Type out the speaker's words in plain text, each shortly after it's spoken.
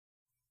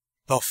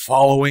The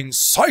following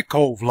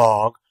Psycho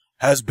vlog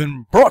has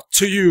been brought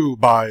to you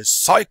by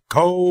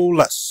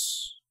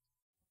Psycho-less.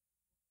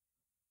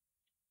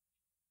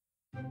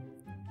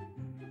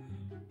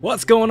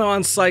 What's going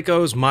on,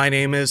 Psychos? My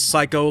name is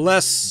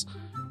Psycho-less.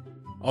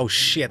 Oh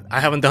shit, I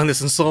haven't done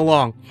this in so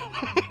long.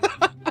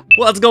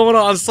 What's going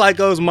on,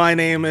 Psychos? My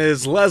name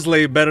is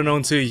Leslie, better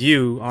known to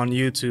you on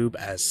YouTube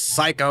as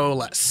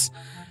Psycho-less.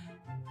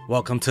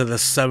 Welcome to the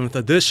 7th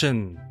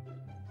edition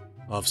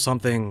of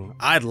something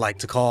I'd like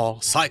to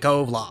call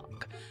Psycho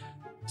Vlog.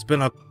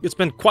 It's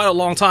been quite a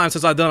long time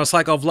since I've done a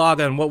Psycho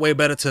Vlog, and what way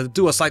better to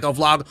do a Psycho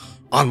Vlog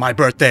on my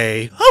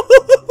birthday.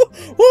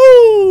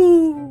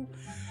 Woo!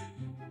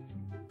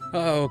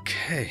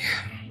 Okay.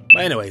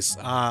 But anyways,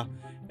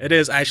 it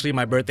is actually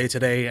my birthday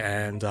today,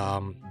 and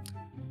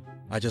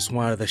I just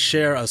wanted to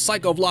share a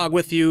Psycho Vlog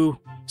with you,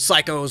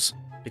 Psychos,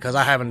 because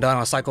I haven't done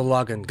a Psycho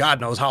Vlog in God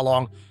knows how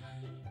long.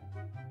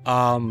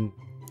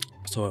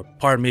 So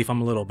pardon me if I'm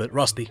a little bit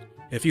rusty.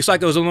 If you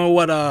Psychos don't know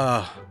what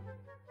a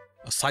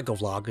Psycho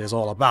Vlog is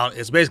all about,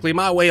 it's basically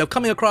my way of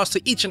coming across to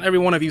each and every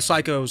one of you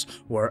Psychos,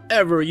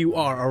 wherever you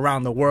are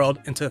around the world,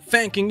 into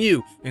thanking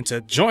you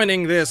into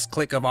joining this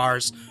clique of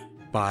ours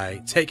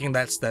by taking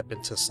that step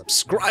into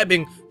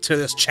subscribing to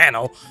this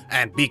channel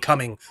and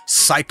becoming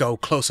Psycho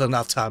close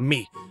enough to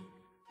me.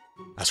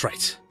 That's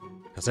right,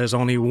 because there's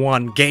only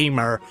one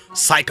gamer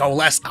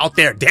Psycho-less out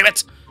there, damn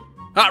it!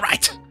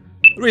 Alright!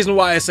 The reason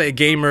why I say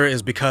gamer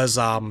is because,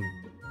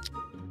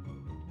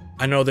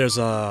 I know there's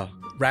a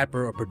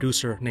rapper or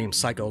producer named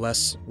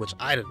Psycho-less, which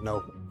I didn't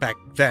know back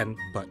then,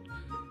 but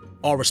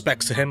all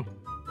respects to him.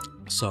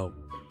 So,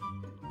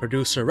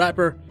 producer,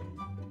 rapper,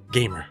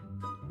 gamer,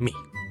 me.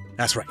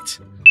 That's right.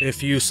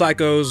 If you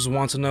Psychos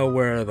want to know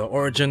where the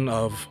origin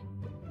of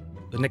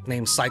the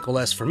nickname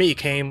Psycho-less for me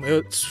came,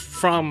 it's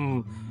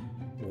from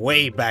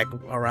way back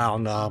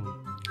around the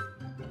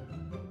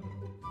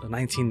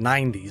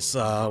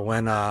 1990s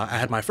when I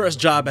had my first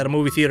job at a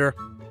movie theater,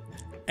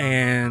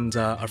 and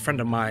a friend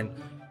of mine,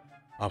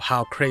 of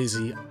how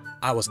crazy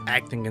I was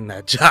acting in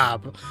that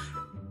job,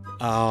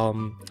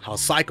 how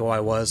psycho I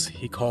was,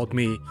 he called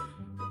me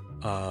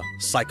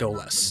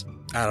Psycho-less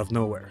out of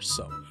nowhere.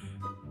 So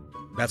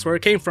that's where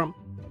it came from.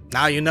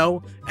 Now you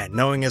know, and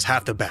knowing is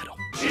half the battle.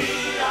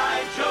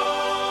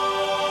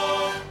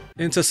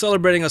 Into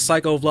celebrating a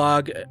Psycho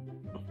Vlog,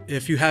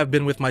 if you have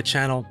been with my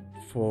channel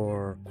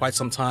for quite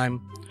some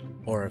time,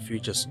 or if you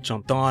just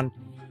jumped on,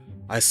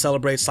 I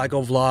celebrate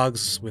Psycho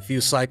Vlogs with you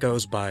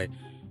Psychos by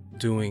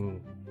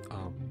doing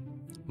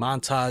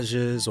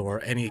montages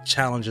or any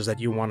challenges that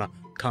you want to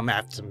come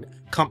after me.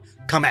 Come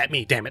at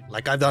me, damn it.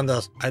 Like I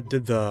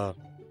did the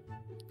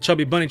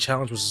Chubby Bunny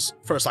challenge, which was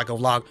first Psycho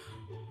Vlog.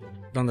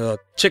 Done the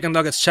Chicken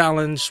Nuggets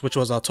challenge, which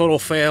was a total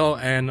fail,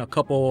 and a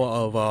couple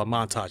of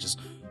montages.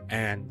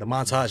 And the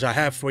montage I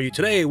have for you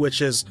today, which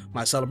is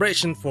my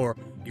celebration for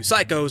you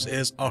Psychos,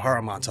 is a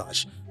horror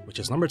montage, which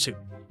is number 2.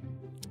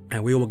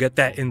 And we will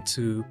get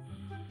into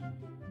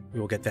it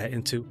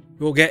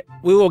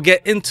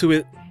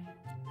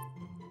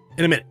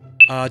in a minute.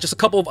 Just a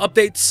couple of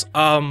updates.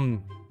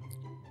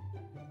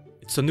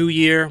 It's a new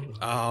year.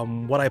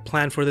 What I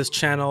plan for this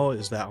channel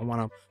is that I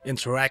want to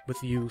interact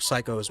with you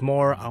Psychos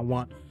more. I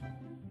want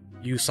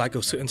you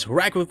Psychos to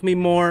interact with me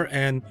more,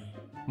 and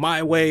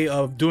my way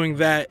of doing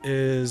that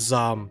is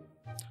I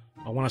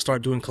want to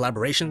start doing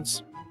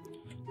collaborations.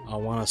 I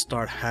want to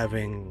start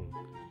having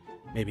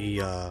maybe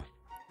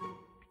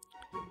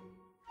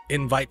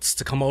invites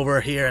to come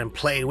over here and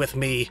play with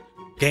me,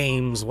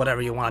 games,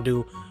 whatever you want to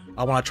do.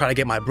 I want to try to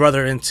get my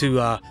brother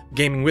into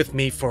gaming with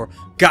me for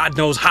God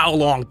knows how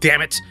long,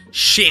 damn it,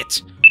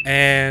 shit.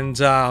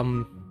 And I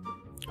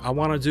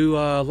want to do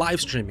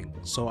live streaming.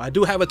 So I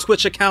do have a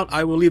Twitch account.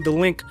 I will leave the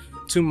link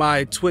to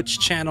my Twitch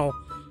channel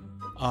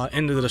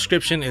in the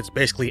description. It's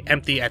basically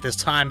empty at this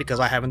time because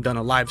I haven't done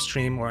a live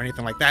stream or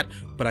anything like that,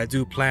 but I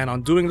do plan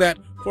on doing that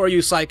for you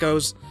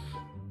Psychos.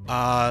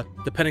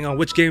 Depending on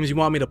which games you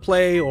want me to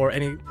play or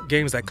any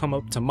games that come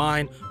up to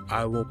mind,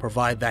 I will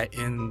provide that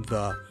in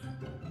the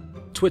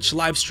Twitch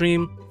live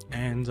stream,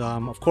 and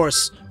of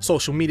course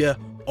social media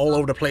all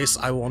over the place.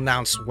 I will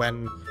announce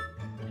when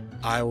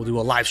I will do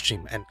a live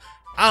stream, and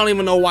I don't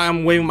even know why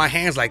I'm waving my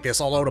hands like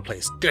this all over the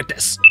place.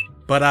 Goodness.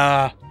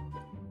 But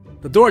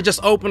the door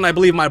just opened. I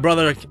believe my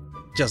brother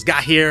just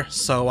got here,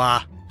 so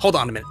hold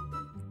on a minute.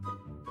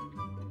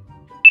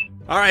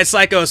 Alright,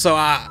 Psycho, so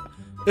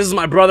this is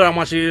my brother. I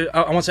want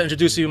to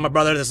introduce you to my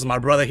brother. This is my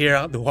brother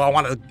here, who I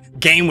want to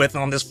game with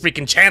on this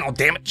freaking channel.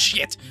 Damn it,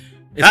 shit!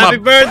 It's Happy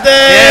birthday!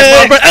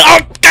 Yeah, it's my birthday! Oh,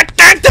 God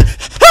damn it!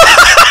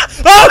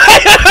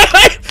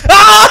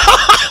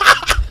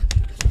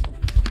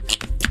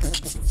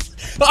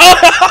 Oh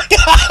my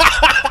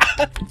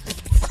God!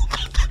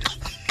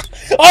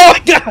 Oh my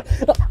God!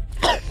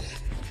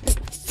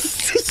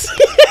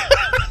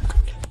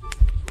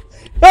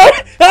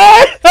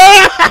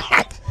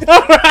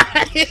 All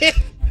right.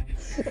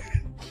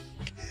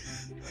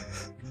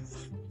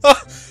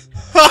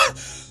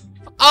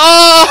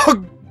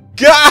 Oh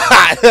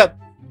God!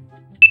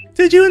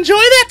 Did you enjoy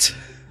that?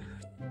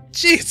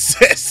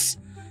 Jesus!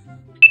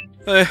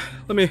 Let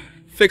me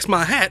fix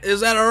my hat.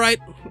 Is that alright?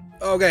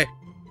 Okay.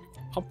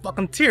 I'm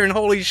fucking tearing.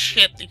 Holy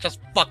shit. It just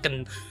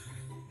fucking...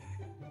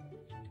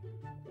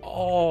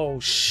 Oh,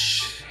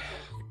 shit.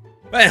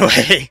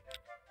 Anyway.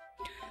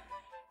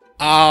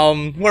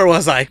 Where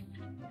was I?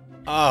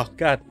 Oh,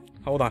 God.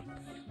 Hold on.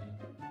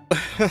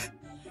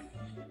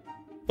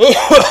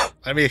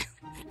 Let me...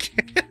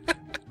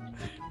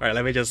 Alright,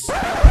 let me just... Wait!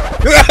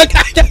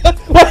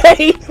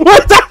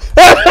 What the...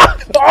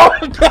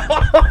 Oh,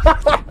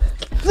 God!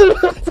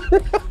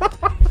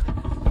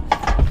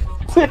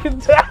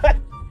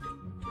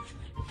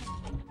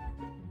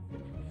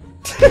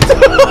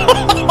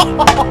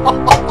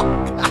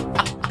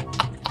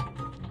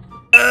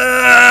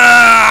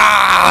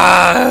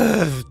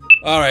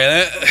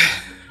 Alright,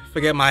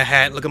 forget my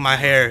hat. Look at my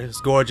hair. It's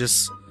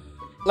gorgeous.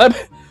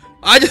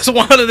 I just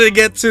wanted to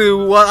get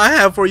to what I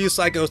have for you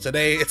psychos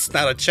today. It's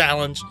not a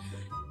challenge,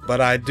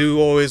 but I do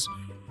always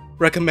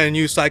recommend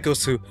you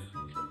psychos to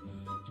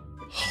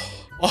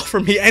offer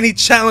me any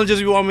challenges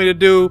you want me to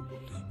do.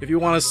 If you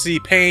want to see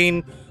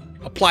pain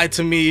applied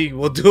to me,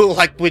 we'll do it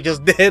like we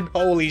just did.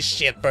 Holy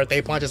shit,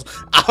 birthday punches.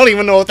 I don't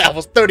even know if that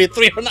was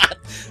 33 or not.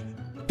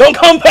 Don't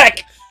come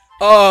back!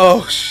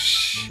 Oh,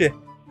 shit.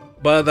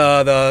 But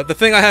the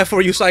thing I have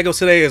for you psychos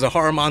today is a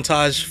horror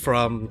montage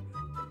from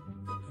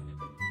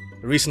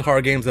the recent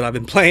horror games that I've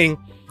been playing.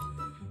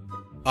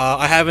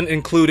 I haven't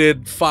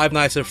included Five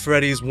Nights at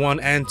Freddy's 1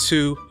 and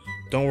 2.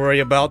 Don't worry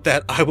about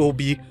that. I will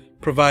be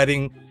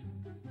providing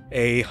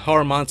a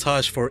horror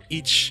montage for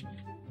each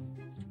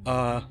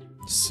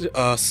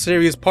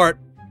series part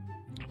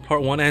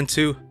 1 and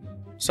 2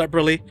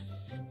 separately.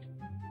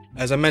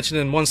 As I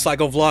mentioned in one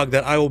psycho vlog,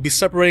 that I will be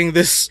separating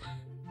this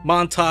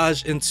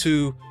montage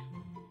into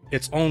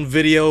its own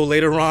video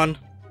later on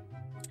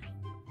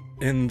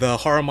in the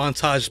horror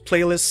montage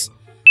playlist.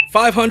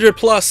 500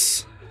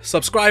 plus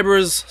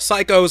subscribers,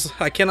 psychos,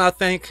 I cannot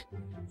thank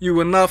you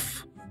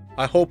enough.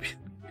 I hope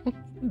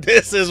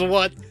this is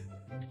what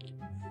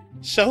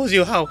shows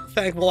you how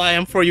thankful I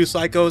am for you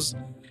psychos.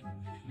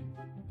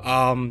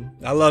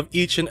 I love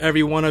each and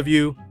every one of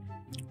you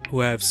who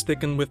have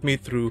sticking with me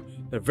through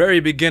the very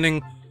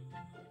beginning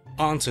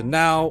on to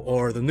now,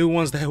 or the new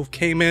ones that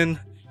came in.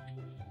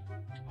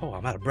 Oh,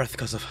 I'm out of breath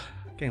because of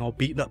getting all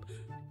beaten up.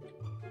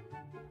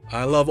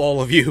 I love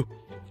all of you.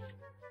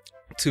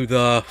 To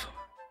the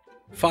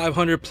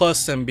 500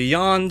 plus and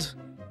beyond,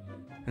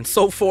 and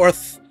so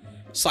forth.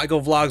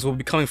 Psycho vlogs will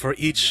be coming for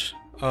each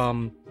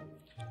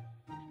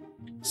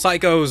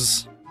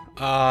psychos.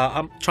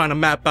 I'm trying to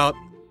map out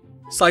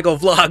psycho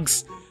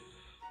vlogs.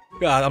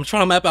 God, I'm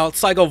trying to map out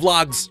psycho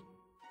vlogs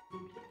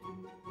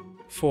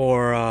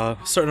for a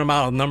certain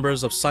amount of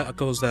numbers of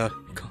psychos that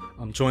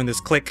join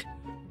this clique.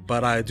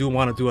 But I do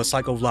want to do a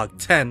psycho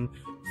vlog 10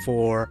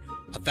 for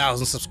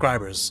 1,000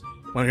 subscribers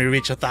when we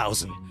reach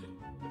 1,000.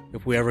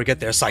 If we ever get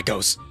there,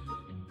 psychos.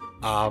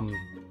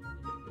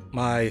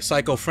 My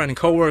psycho friend and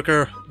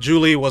coworker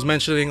Julie was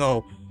mentioning,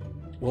 oh,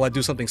 will I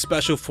do something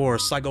special for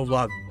Psycho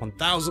Vlog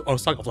 1000 or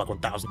Psycho Vlog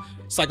 1000,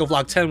 Psycho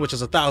Vlog 10, which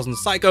is 1,000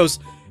 psychos?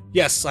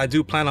 Yes, I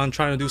do plan on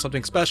trying to do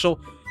something special,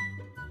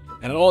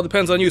 and it all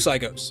depends on you,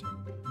 psychos.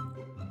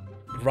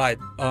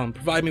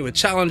 Provide me with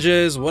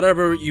challenges,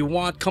 whatever you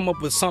want. Come up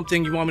with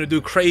something you want me to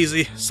do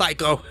crazy,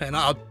 psycho, and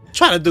I'll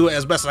try to do it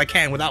as best as I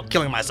can without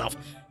killing myself.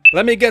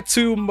 Let me get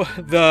to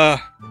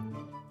the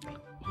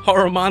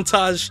horror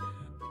montage.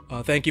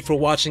 Thank you for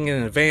watching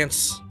in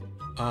advance.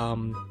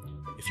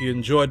 If you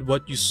enjoyed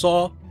what you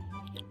saw,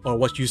 or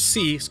what you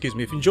see, excuse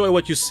me, if you enjoy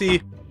what you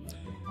see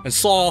and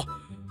saw,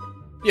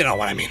 you know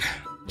what I mean.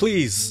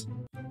 Please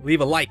leave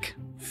a like,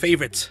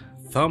 favorite,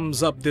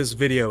 thumbs up this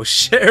video,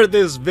 share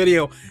this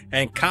video,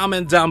 and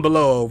comment down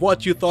below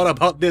what you thought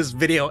about this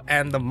video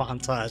and the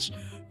montage.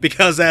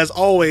 Because as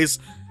always,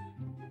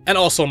 and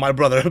also my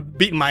brother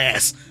beating my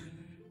ass,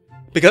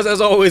 because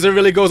as always, it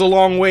really goes a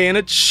long way and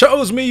it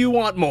shows me you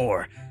want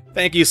more.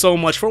 Thank you so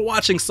much for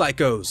watching,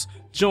 psychos.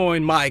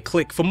 Join my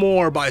clique for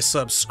more by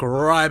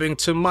subscribing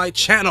to my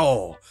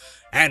channel.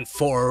 And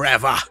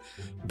forever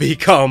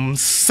become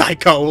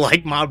psycho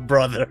like my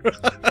brother.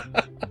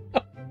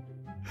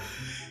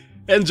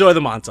 Enjoy the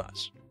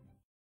montage.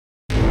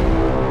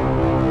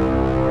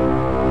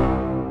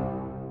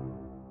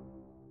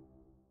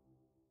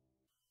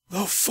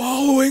 The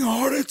following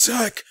heart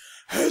attack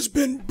has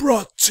been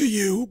brought to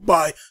you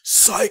by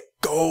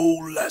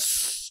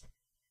Psycholess.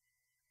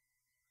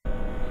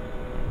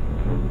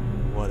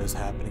 What is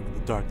happening in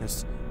the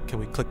darkness? Can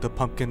we click the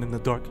pumpkin in the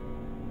dark?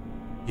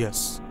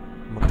 Yes.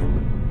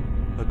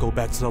 I'll go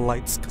back to the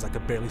lights because I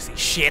can barely see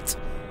shit.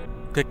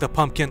 Click the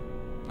pumpkin.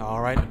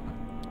 Alright.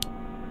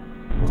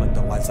 Click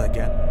the lights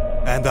again.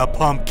 And the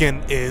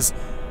pumpkin is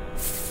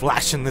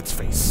flashing its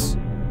face.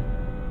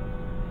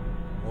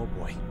 Oh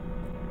boy.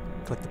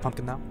 Click the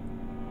pumpkin now.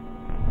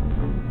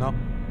 No.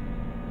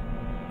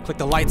 Click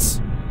the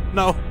lights.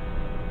 No.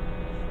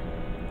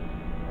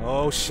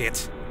 Oh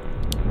shit.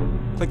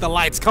 Click the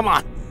lights, come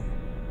on!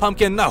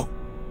 Pumpkin, no!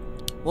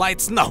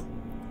 Lights, no!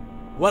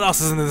 What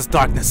else is in this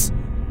darkness?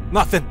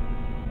 Nothing!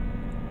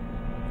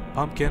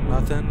 Pumpkin,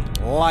 nothing.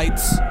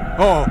 Lights.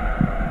 Oh!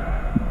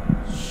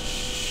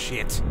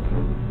 Shit.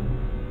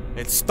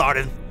 It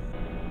started.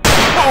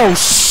 Oh,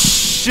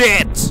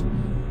 shit!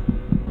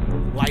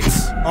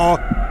 Lights. Oh.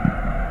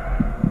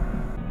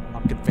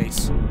 Pumpkin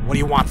face. What do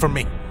you want from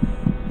me?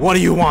 What do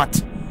you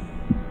want?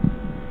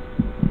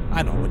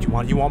 I know what you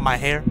want. You want my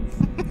hair?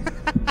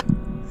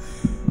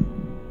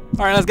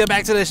 Alright, let's get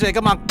back to this shit.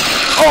 Come on.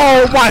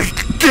 Oh my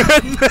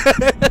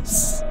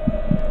goodness!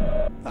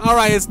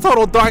 Alright, it's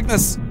total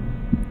darkness.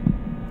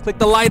 Click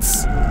the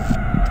lights.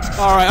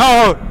 Alright,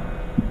 oh!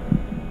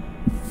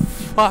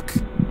 Fuck.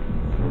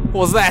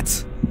 What was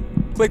that?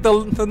 Click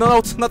the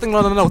note. Nothing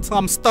on the note.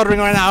 I'm stuttering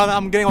right now.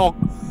 I'm getting all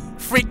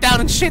freaked out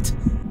and shit.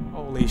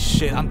 Holy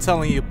shit, I'm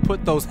telling you,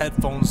 put those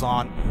headphones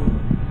on.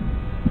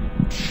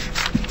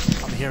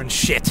 I'm hearing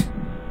shit.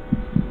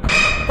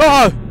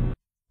 Oh!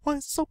 Why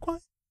is it so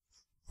quiet?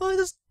 Why is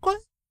it so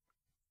quiet?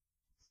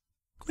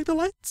 Click the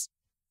lights.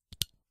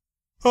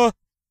 Oh!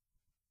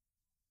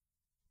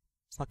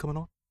 It's not coming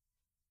on.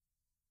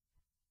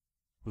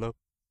 Hello?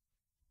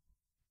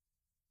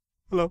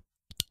 Hello?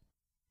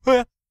 Oh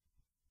yeah!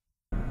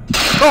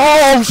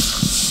 Oh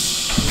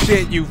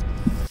shit, you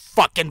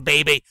fucking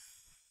baby!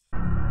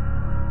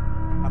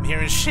 I'm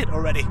hearing shit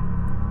already.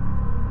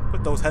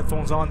 Put those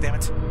headphones on, damn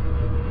it.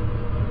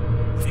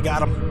 If you got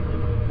them.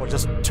 Or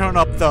just turn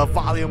up the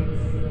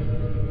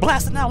volume.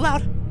 Blast it out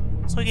loud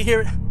so you can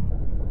hear it.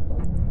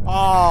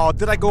 Oh,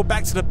 did I go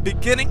back to the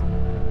beginning?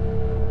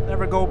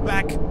 Never go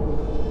back.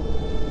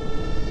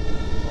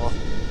 Oh,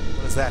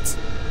 what is that?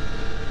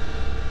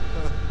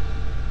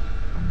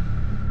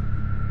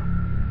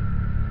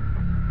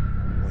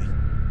 Boy.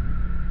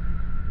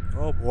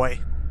 Oh boy.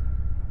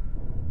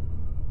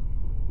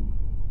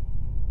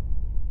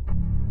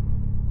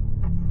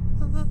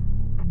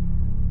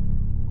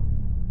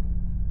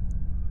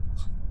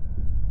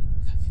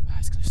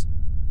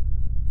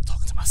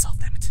 Myself,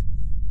 damn it.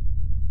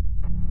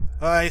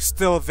 He's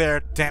still there,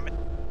 damn it.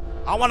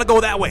 I want to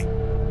go that way.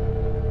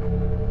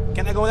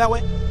 Can I go that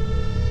way?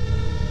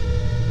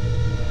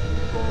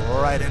 Go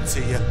right into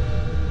you.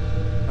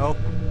 No?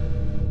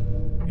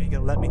 You ain't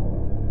gonna let me?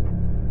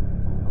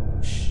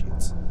 Shit.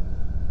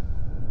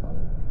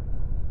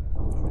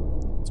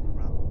 Alright, turn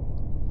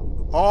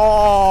around.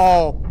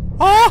 Oh!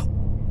 Oh!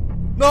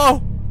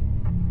 No!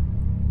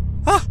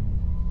 Ah!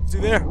 Is he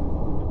there?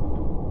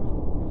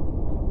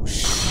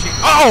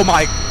 Oh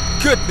my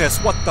goodness,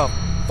 what the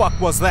fuck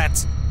was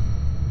that?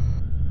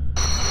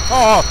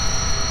 Oh!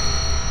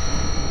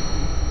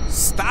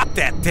 Stop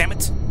that, damn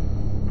it! I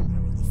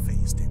really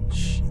phased in,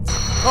 shit.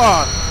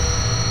 Oh!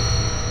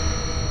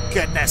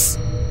 Goodness!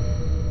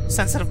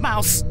 Sensitive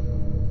mouse!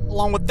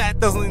 Along with that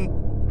doesn't...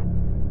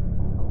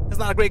 It's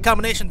not a great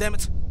combination, damn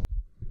it!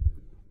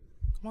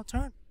 Come on,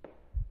 turn.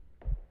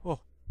 Oh,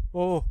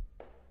 oh,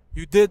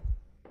 you did...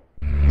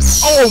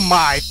 Oh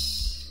my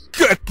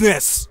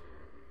goodness!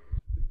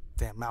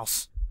 Damn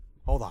mouse.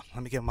 Hold on,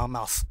 let me get my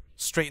mouse.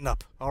 Straighten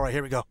up. Alright,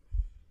 here we go.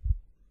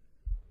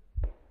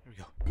 Here we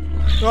go.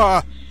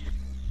 Ah!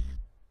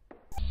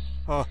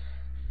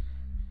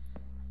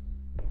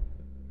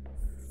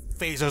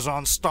 Phasers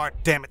on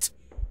start, damn it.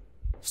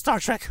 Star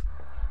Trek.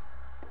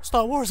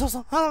 Star Wars or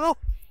something, I don't know.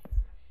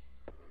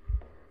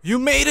 You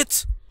made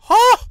it?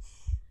 Huh?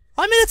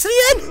 I made it to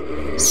the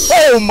end?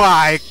 Oh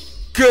my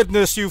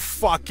goodness, you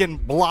fucking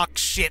block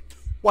shit.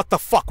 What the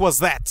fuck was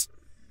that?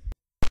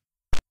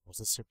 Was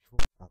this here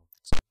before? I don't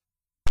think so.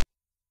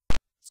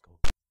 Let's go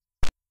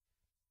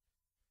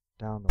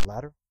down the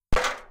ladder.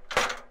 Okay.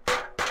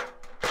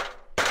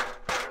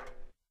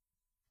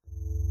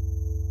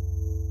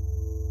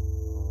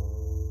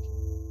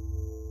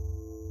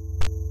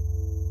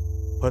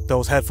 Put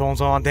those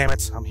headphones on, damn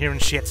it. I'm hearing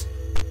shit.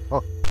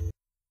 Oh.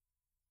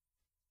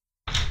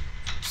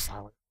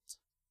 Silent.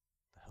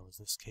 What the hell is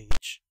this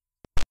cage?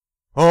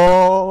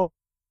 Oh! What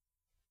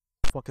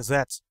the fuck is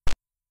that?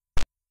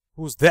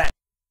 Who's that?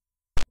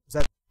 Is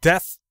that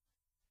death?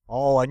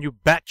 Oh, and you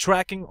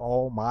backtracking?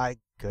 Oh my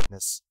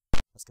goodness.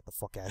 Let's get the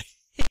fuck out of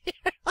here.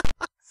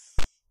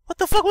 What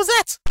the fuck was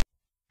that?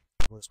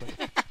 Go this way.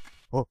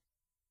 Oh.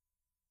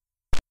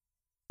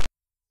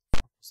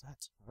 What was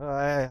that?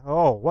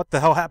 Oh, what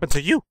the hell happened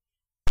to you?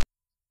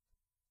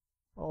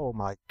 Oh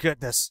my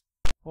goodness.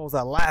 What was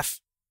that laugh?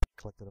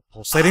 Collected a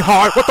pulsating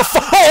heart. What the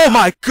fuck? Oh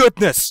my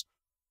goodness.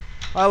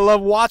 I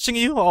love watching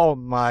you. Oh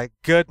my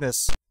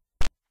goodness.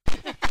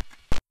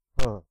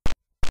 Oh.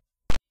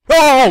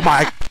 Oh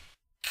my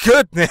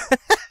goodness!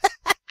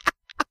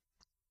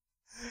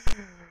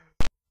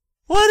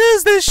 What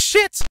is this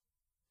shit?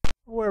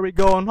 Where are we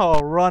going?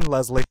 Oh, run,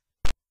 Leslie.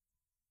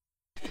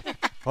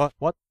 What?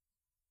 What?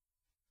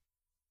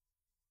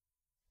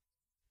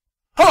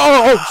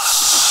 Oh,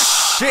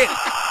 shit!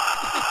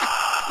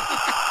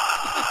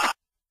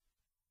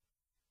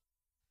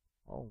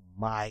 Oh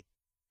my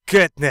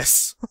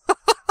goodness!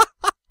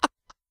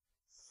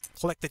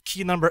 Collected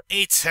key number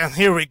 8, and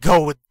here we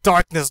go with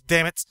darkness,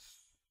 damn it!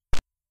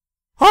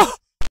 Oh!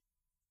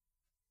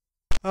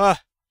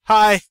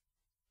 Hi.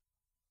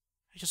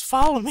 You just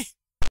followed me.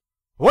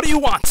 What do you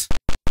want?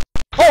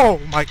 Oh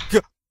my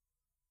god!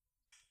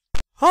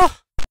 Huh?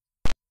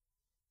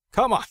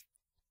 Come on.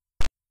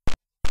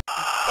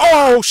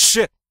 Oh,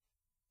 shit!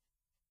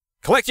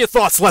 Collect your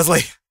thoughts,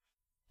 Leslie!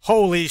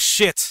 Holy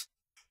shit!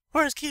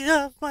 Where's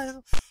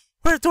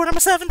where's door number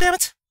 7, damn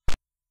it?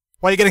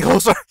 Why are you getting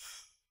closer?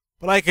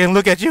 But I can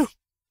look at you.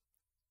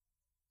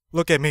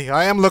 Look at me.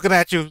 I am looking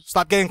at you.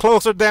 Stop getting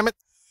closer, damn it.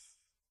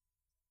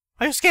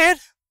 Are you scared?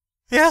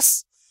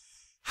 Yes.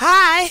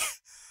 Hi!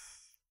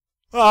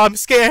 Oh, I'm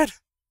scared.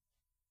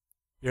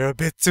 You're a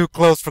bit too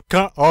close for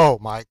oh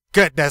my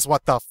goodness,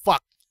 what the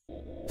fuck?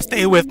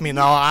 Stay with me.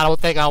 No, I don't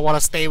think I want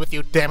to stay with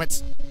you, damn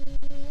it.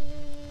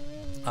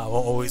 I will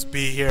always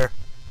be here.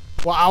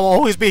 Well, I will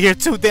always be here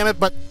too, damn it,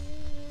 but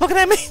looking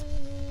at me?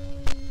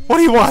 What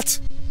do you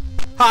want?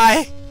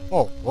 Hi!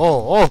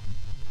 Oh.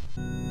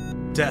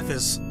 Death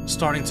is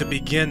starting to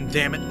begin,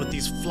 damn it, with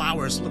these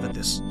flowers. Look at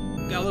this.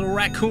 Got little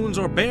raccoons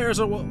or bears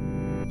or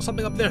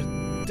something up there.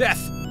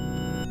 Death.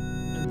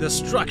 And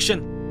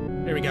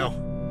destruction. Here we go.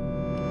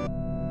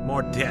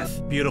 More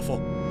death. Beautiful.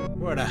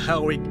 Where the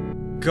hell are we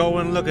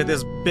going? Look at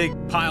this big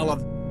pile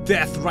of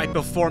death right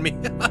before me.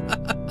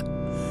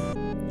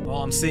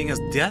 All I'm seeing is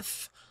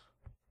death.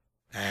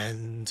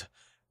 And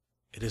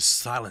it is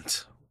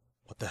silent.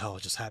 What the hell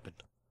just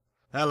happened?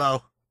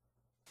 Hello.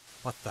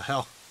 What the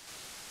hell?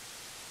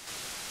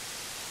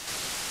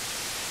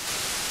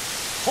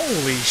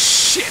 Holy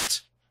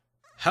shit!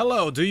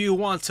 Hello, do you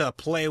want to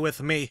play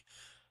with me?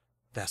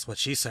 That's what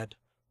she said.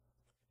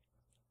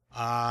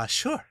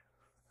 Sure.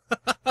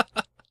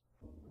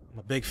 I'm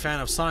a big fan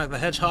of Sonic the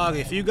Hedgehog.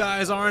 If you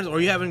guys aren't,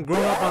 or you haven't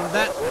grown up on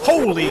that...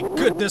 Holy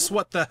goodness,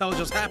 what the hell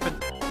just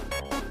happened?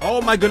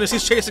 Oh my goodness,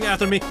 he's chasing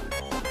after me.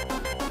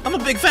 I'm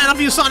a big fan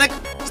of you, Sonic!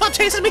 Stop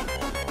chasing me!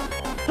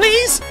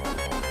 Please!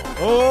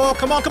 Oh,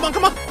 come on.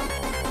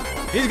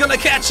 He's gonna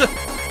catch you!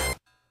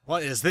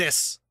 What is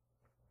this?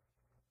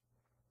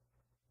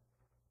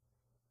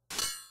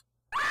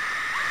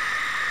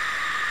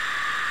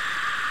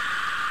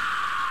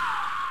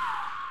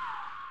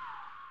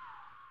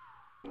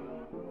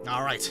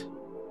 Alright.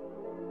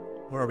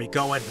 Where are we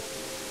going?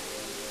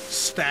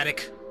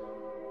 Static.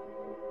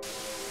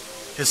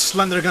 Is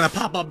Slender gonna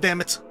pop up,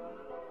 damn it?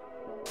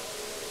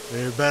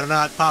 You better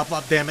not pop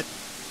up, damn it.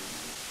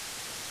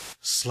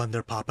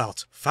 Slender, pop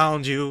out.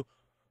 Found you.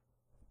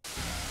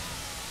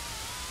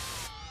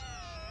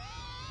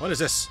 What is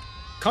this?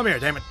 Come here,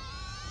 damn it.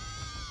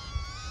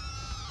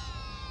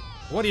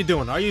 What are you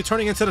doing? Are you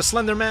turning into the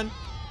Slender Man?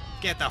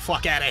 Get the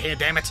fuck out of here,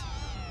 damn it.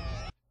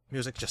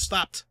 Music just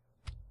stopped.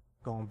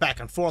 Going back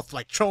and forth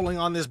like trolling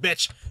on this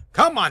bitch.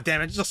 Come on,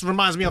 damn it. It just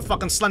reminds me of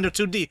fucking Slender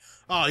 2D.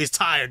 Oh, he's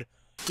tired.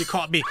 He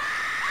caught me.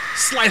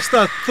 Slice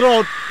the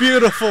throat.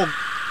 Beautiful.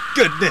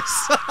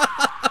 Goodness.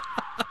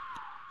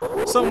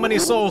 So many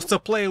souls to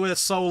play with,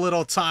 so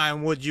little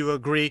time, would you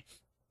agree?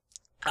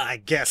 I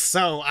guess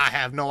so. I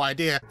have no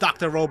idea.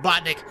 Dr.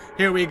 Robotnik,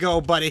 here we go,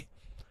 buddy.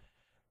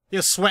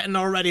 You're sweating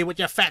already with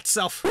your fat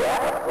self. And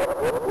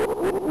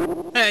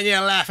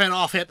you're laughing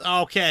off it.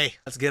 Okay,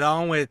 let's get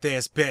on with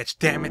this, bitch.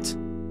 Damn it. ...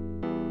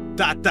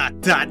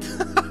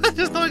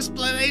 There's no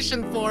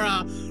explanation for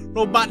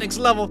Robotnik's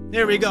level.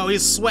 Here we go.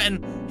 He's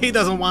sweating. He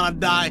doesn't want to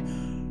die.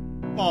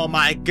 Oh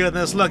my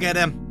goodness, look at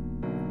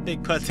him.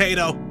 Big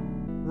potato.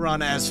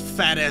 Run as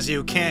fat as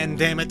you can,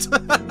 damn it.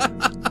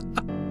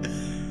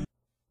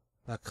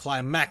 A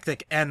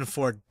climactic end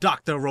for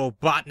Dr.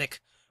 Robotnik.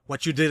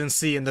 What you didn't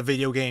see in the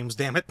video games,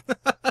 damn it.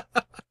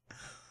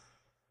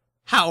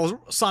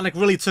 How Sonic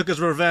really took his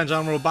revenge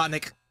on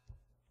Robotnik.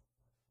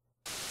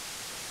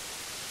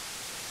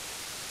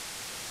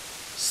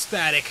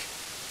 Static.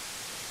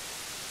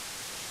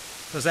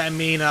 Does that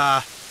mean,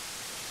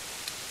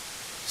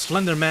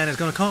 Slender Man is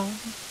gonna come?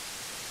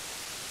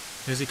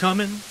 Is he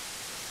coming?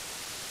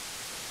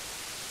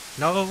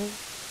 No.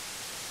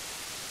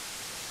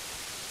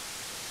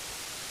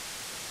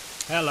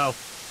 Hello.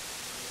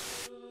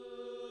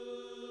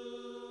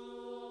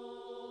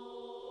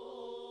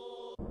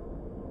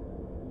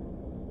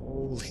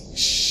 Holy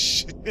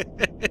shit.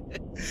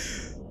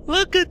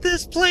 Look at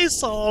this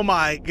place. Oh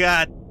my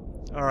god.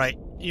 Alright.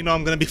 You know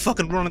I'm gonna be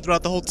fucking running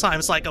throughout the whole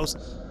time, psychos.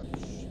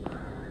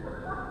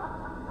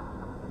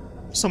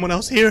 Someone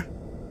else here?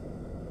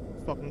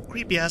 Fucking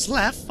creepy ass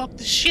laugh. Fuck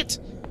this shit.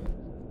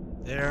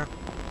 There.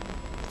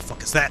 What the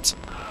fuck is that?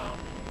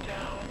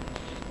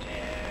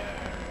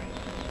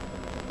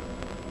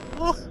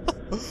 Oh,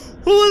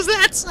 who is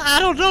that? I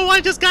don't know. I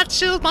just got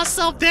chilled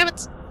myself, damn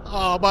it.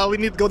 Oh, but we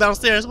need to go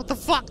downstairs. What the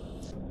fuck?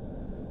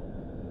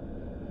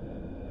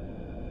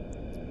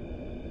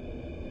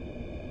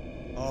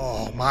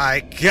 Oh my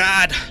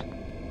god.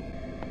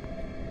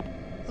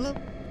 Hello?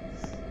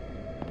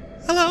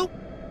 Hello?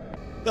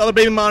 The other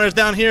baby monitor's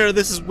down here.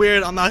 This is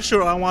weird. I'm not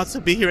sure I want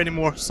to be here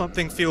anymore.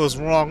 Something feels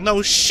wrong.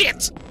 No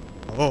shit!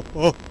 Oh.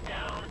 Don't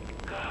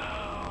go.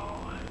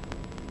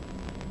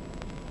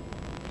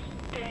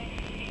 Stay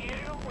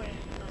here with me.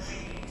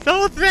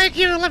 No, thank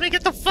you. Let me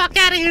get the fuck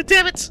out of here,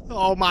 damn it.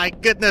 Oh my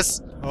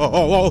goodness.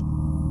 Oh.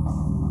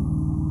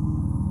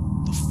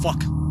 The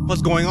fuck?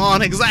 What's going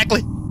on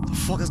exactly? The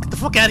fuck? Let's get the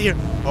fuck out of here.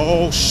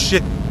 Oh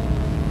shit.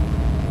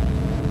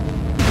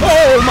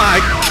 Oh! Oh my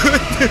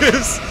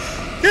goodness!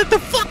 Get the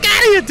fuck out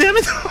of here, damn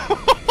it!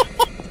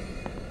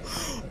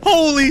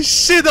 Holy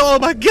shit! Oh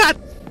my god!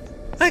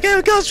 I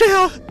can't go straight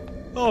out.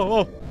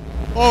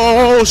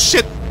 Oh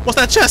shit! What's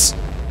that chest?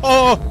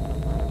 Oh,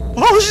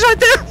 she's right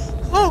there!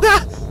 Oh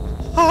god!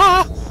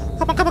 Oh,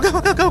 come on, go!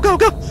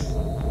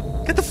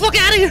 Get the fuck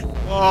out of here!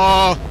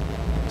 Oh,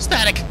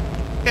 static!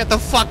 Get the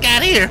fuck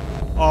out of here!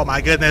 Oh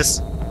my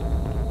goodness!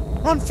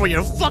 Run for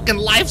your fucking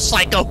life,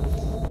 psycho!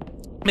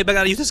 Maybe I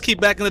gotta use this key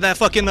back into that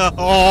fucking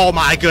oh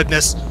my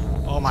goodness!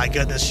 Oh my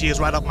goodness! She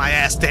is right up my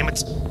ass! Damn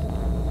it!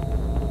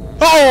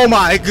 Oh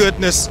my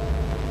goodness!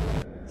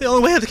 The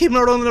only way I have to keep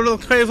her on the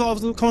crave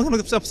off. Come on,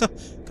 okay,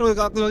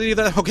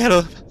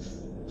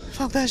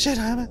 fuck that shit.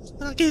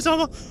 Keys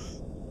over.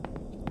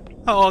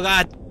 Oh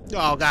god,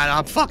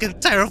 I'm fucking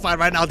terrified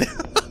right now.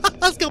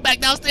 Let's go back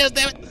downstairs,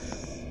 damn it!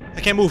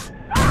 I can't move.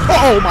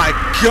 Oh my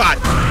god!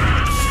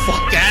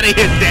 Fuck out of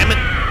here, damn it!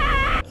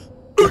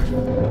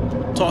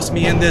 Toss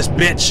me in this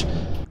bitch.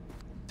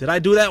 Did I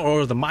do that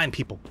or the mine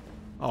people?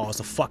 Oh, it's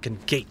a fucking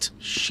gate.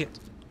 Shit.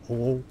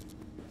 Oh.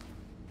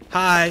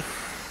 Hi.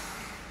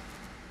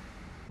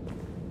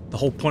 The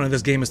whole point of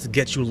this game is to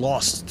get you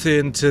lost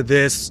into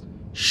this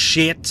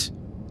shit.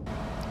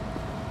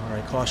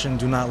 Alright, caution,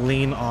 do not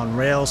lean on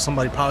rails.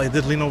 Somebody probably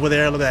did lean over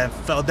there. Look at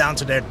that, fell down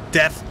to their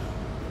death.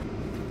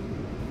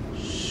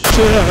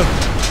 Shit.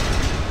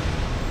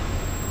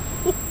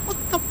 What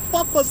the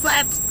fuck was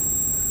that?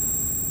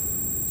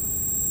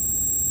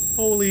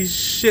 Holy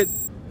shit.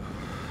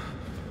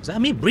 Is that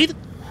me breathing?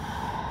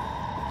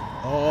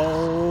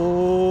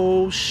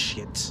 Oh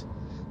shit.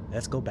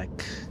 Let's go back.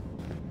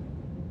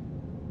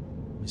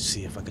 Let me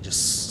see if I could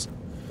just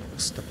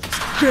step this.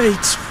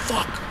 Great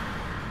fuck.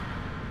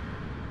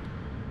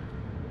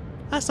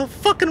 That's a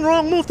fucking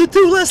wrong move to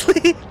do,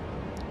 Leslie.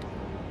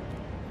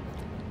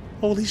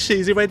 Holy shit,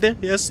 is he right there?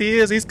 Yes, he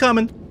is. He's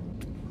coming.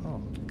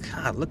 Oh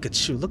god, look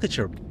at you. Look at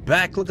your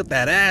back. Look at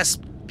that ass.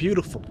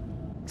 Beautiful.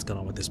 What's going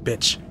on with this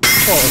bitch?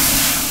 Oh,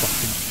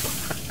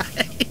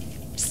 fucking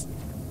Christ.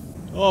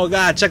 Oh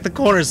god, check the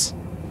corners.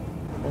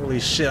 Holy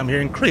shit, I'm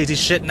hearing crazy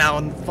shit now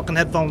on fucking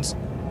headphones.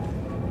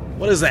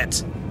 What is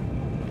that?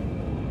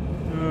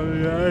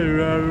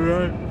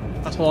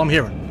 That's all I'm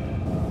hearing.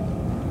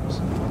 What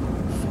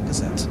the fuck is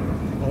that?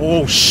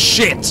 Oh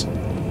shit!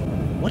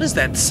 What is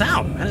that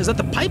sound, man? Is that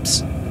the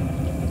pipes?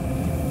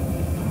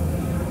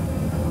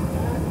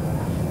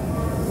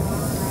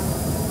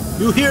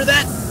 You hear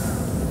that?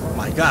 Oh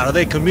my god, are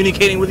they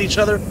communicating with each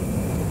other?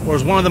 Or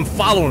is one of them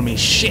following me?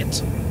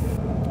 Shit!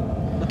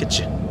 Look at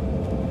you.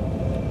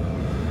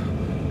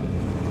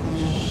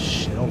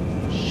 Shit, oh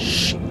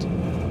shit.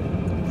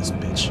 This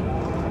bitch.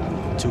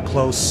 Too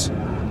close.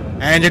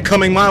 And you're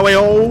coming my way,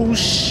 oh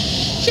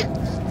shit!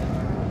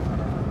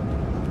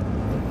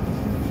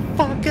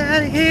 Fuck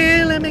out of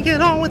here, let me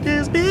get on with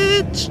this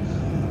bitch!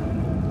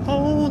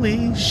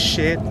 Holy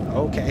shit,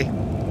 okay.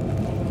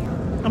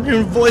 I'm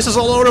hearing voices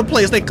all over the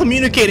place, they're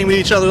communicating with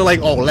each other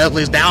like, oh,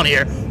 Leslie's down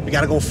here, we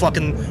gotta go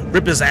fucking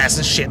rip his ass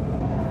and shit.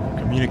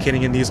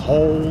 Communicating in these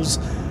holes,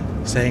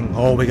 saying,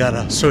 oh, we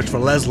gotta search for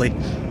Leslie.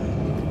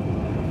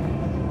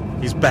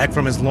 He's back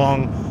from his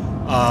long,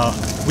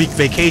 week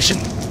vacation.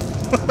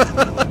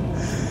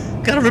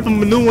 Gotta rip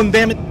him a new one,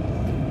 damn it.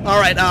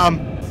 Alright,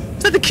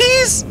 is that the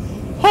keys?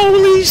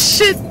 Holy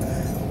shit!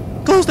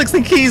 Ghost sticks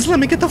and keys, let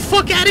me get the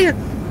fuck out of here!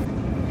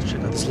 Check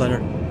out this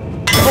letter.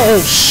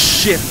 Oh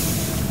shit!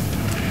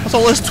 What's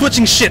all this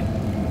twitching shit?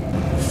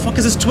 The fuck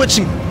is this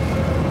twitching?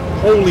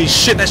 Holy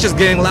shit, that's just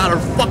getting louder.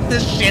 Fuck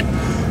this shit.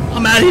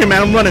 I'm out of here,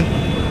 man, I'm running.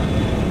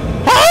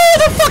 Oh,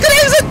 the fucking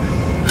exit!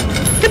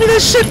 Give me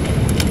this shit!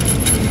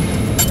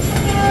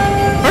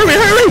 Hurry,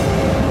 hurry!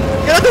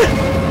 Get up there!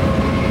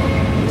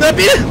 Did I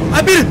beat it?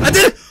 I beat it! I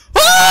did it!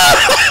 Oh!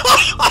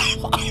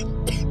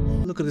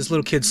 Look at this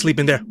little kid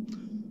sleeping there.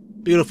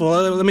 Beautiful.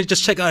 Let me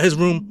just check out his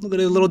room. Look at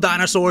the little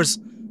dinosaurs.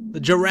 The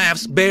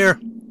giraffes, bear.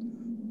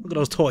 Look at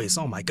those toys.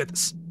 Oh my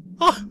goodness.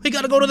 Oh, he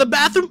gotta go to the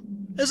bathroom?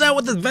 Is that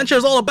what this adventure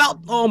is all about?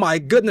 Oh my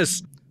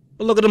goodness.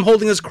 But look at him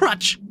holding his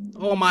crutch.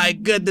 Oh my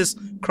goodness.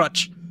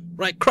 Crutch.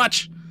 Right,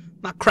 crutch.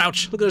 Not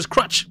crouch. Look at his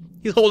crutch.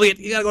 He's holding it.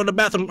 You gotta go to the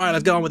bathroom. Alright,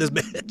 let's get on with this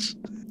bitch.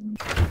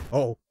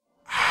 Oh.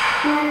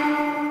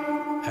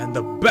 And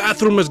the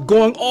bathroom is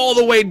going all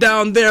the way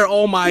down there.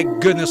 Oh my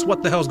goodness.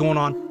 What the hell's going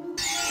on?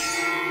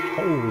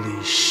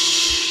 Holy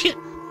shit.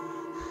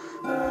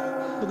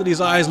 Look at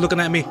these eyes looking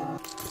at me.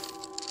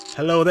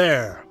 Hello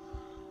there.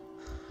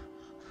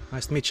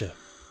 Nice to meet you.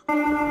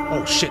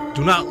 Oh shit,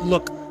 do not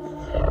look.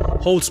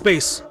 Hold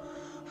space.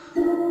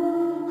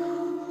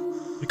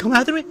 You come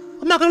after me?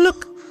 I'm not gonna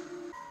look.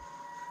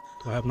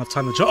 Do I have enough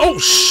time to jump? Oh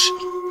shit!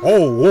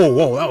 Oh, whoa,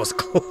 whoa, that was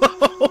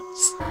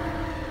close.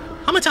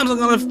 How many times am I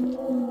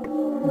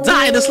gonna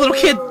die? This little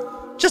kid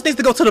just needs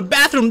to go to the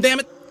bathroom, damn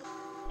it.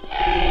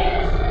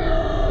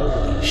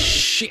 Holy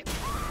shit.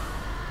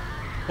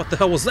 What the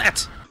hell was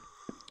that?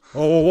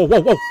 Oh, whoa, whoa,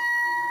 whoa, whoa.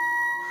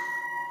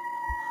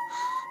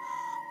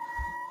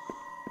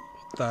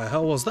 What the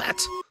hell was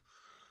that?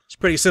 It's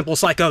pretty simple,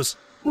 psychos.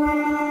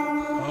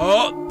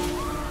 Oh!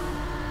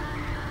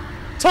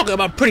 Talking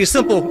about pretty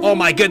simple. Oh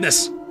my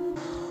goodness.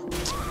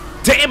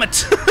 Damn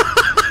it.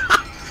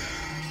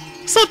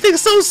 Something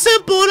so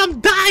simple and I'm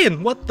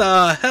dying. What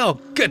the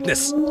hell?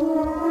 Goodness.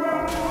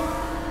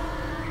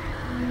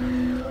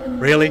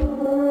 Really?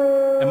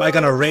 Am I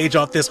gonna rage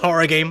off this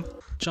horror game?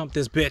 Jump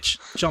this bitch.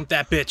 Jump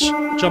that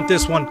bitch. Jump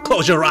this one.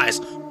 Close your eyes.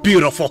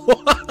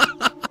 Beautiful.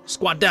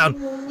 Squat down.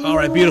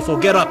 Alright, beautiful.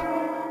 Get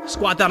up.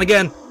 Squat down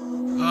again.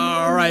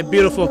 Alright,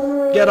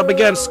 beautiful. Get up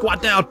again.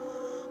 Squat down.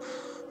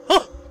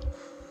 Oh,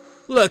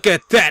 look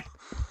at that.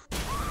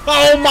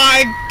 Oh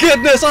my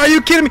goodness. Are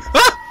you kidding me?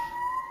 Ah!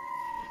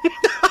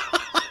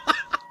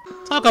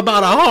 Talk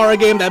about a horror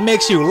game that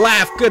makes you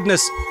laugh.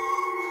 Goodness.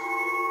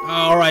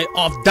 Alright,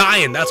 off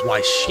dying. That's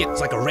why shit.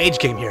 It's like a rage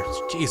game here.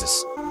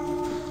 Jesus.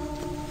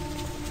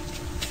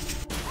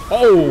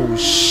 Oh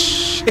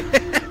shit.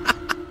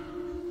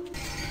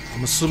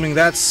 I'm assuming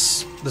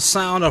that's the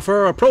sound of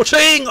her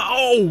approaching.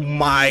 Oh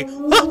my.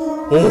 Ah!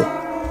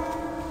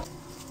 Oh.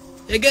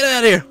 Hey, get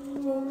out of here.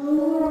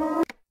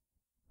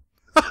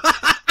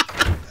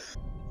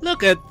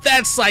 Look at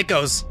that,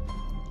 psychos.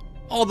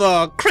 All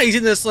the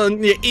craziness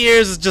in your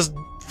ears just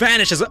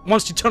vanishes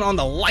once you turn on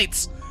the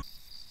lights.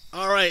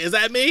 Alright, is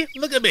that me?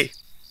 Look at me.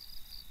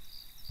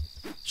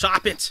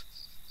 Chop it.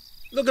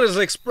 Look at his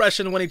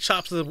expression when he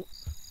chops the...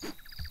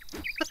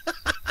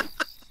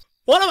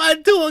 What am I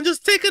doing?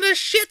 Just taking a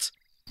shit?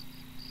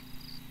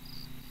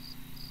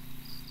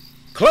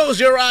 Close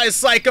your eyes,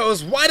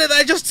 psychos. Why did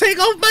I just take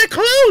off my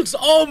clothes?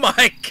 Oh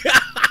my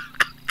god.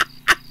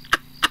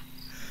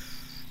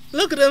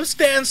 Look at him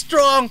stand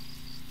strong.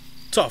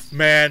 Tough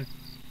man.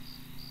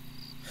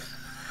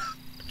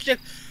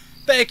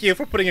 Thank you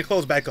for putting your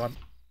clothes back on.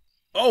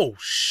 Oh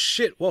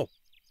shit, whoa.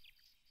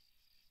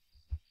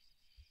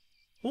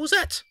 Who was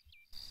that?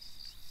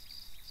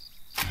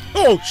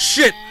 Oh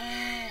shit!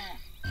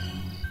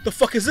 The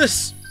fuck is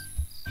this?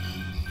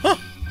 Huh?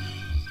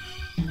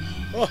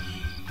 Oh,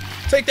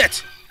 take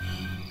that!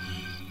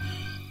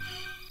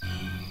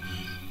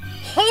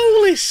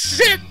 Holy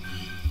shit!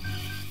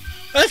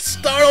 That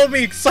startled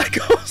me,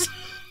 psychos!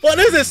 What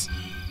is this?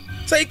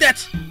 Take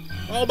that!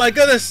 Oh my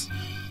goodness!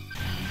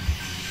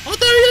 I thought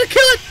you were gonna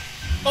kill it!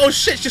 Oh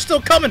shit, she's still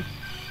coming!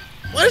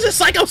 What is this,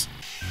 psychos?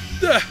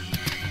 Ugh.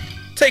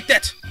 Take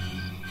that!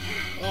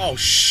 Oh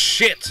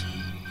shit!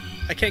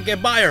 I can't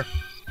get by her.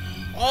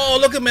 Oh,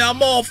 look at me,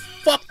 I'm all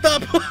fucked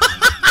up!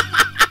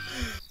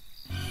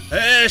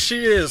 There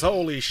she is,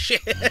 holy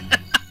shit!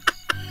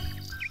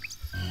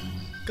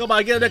 Come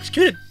on, get it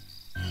executed!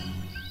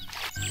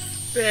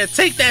 There,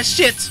 take that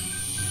shit!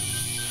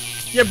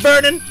 You're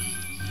burning!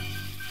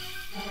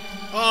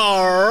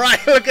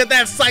 Alright, look at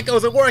that,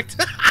 psychos, it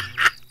worked!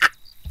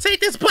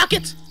 Take this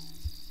bucket!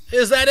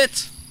 Is that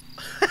it?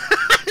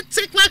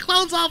 Take my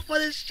clothes off for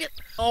this shit!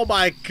 Oh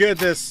my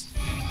goodness!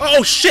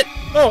 Oh shit!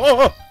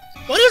 Oh!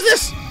 What is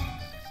this?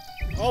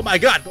 Oh my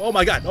god! Oh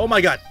my god! Oh my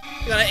god!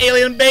 You got an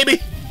alien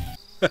baby?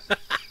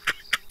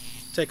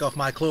 Take off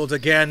my clothes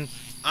again.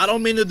 I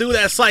don't mean to do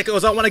that,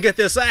 psychos. I want to get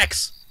this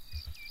axe.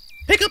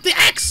 Pick up the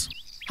axe!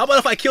 How about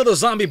if I kill the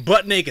zombie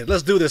butt naked?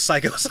 Let's do this,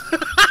 psychos.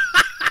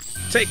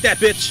 Take that,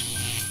 bitch.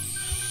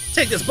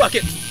 Take this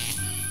bucket.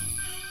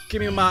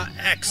 Give me my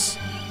axe.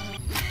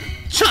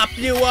 Chop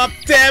you up,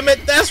 damn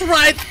it! That's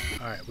right!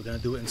 Alright, we're gonna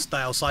do it in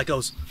style,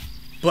 psychos.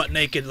 Butt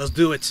naked, let's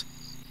do it.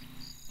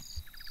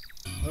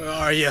 Where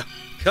are you?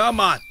 Come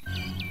on!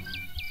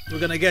 We're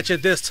gonna get you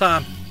this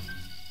time.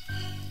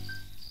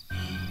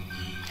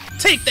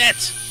 Take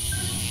that!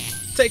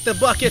 Take the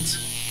bucket!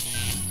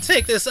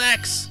 Take this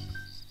axe!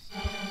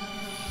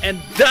 And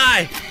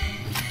die!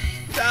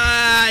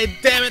 Die,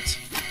 damn it!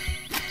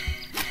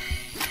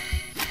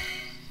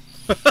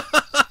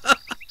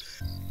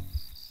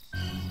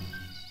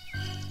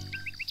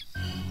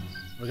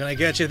 We're gonna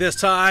get you this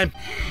time.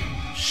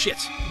 Shit.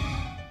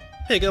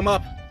 Pick him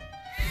up.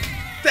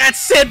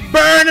 That's it!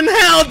 Burn in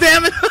hell,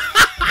 damn it!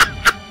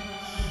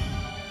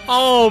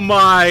 Oh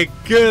my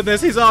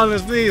goodness, he's on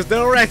his knees.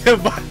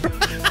 Directed by...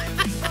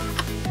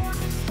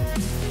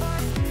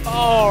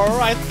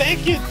 Alright,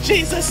 thank you,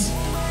 Jesus!